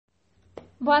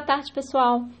Boa tarde,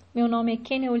 pessoal. Meu nome é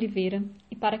Kênia Oliveira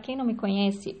e, para quem não me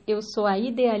conhece, eu sou a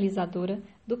idealizadora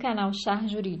do canal Chá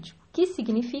Jurídico, que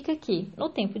significa que, no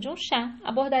tempo de um chá,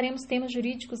 abordaremos temas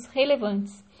jurídicos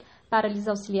relevantes para lhes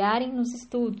auxiliarem nos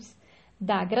estudos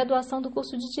da graduação do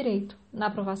curso de Direito, na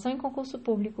aprovação em concurso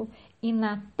público e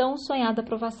na tão sonhada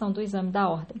aprovação do exame da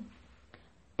ordem.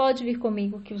 Pode vir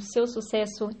comigo que o seu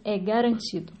sucesso é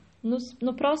garantido.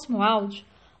 No próximo áudio,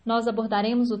 nós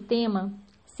abordaremos o tema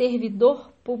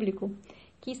servidor público,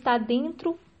 que está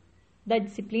dentro da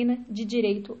disciplina de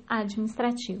Direito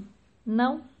Administrativo.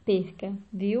 Não perca,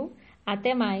 viu?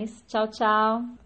 Até mais. Tchau, tchau.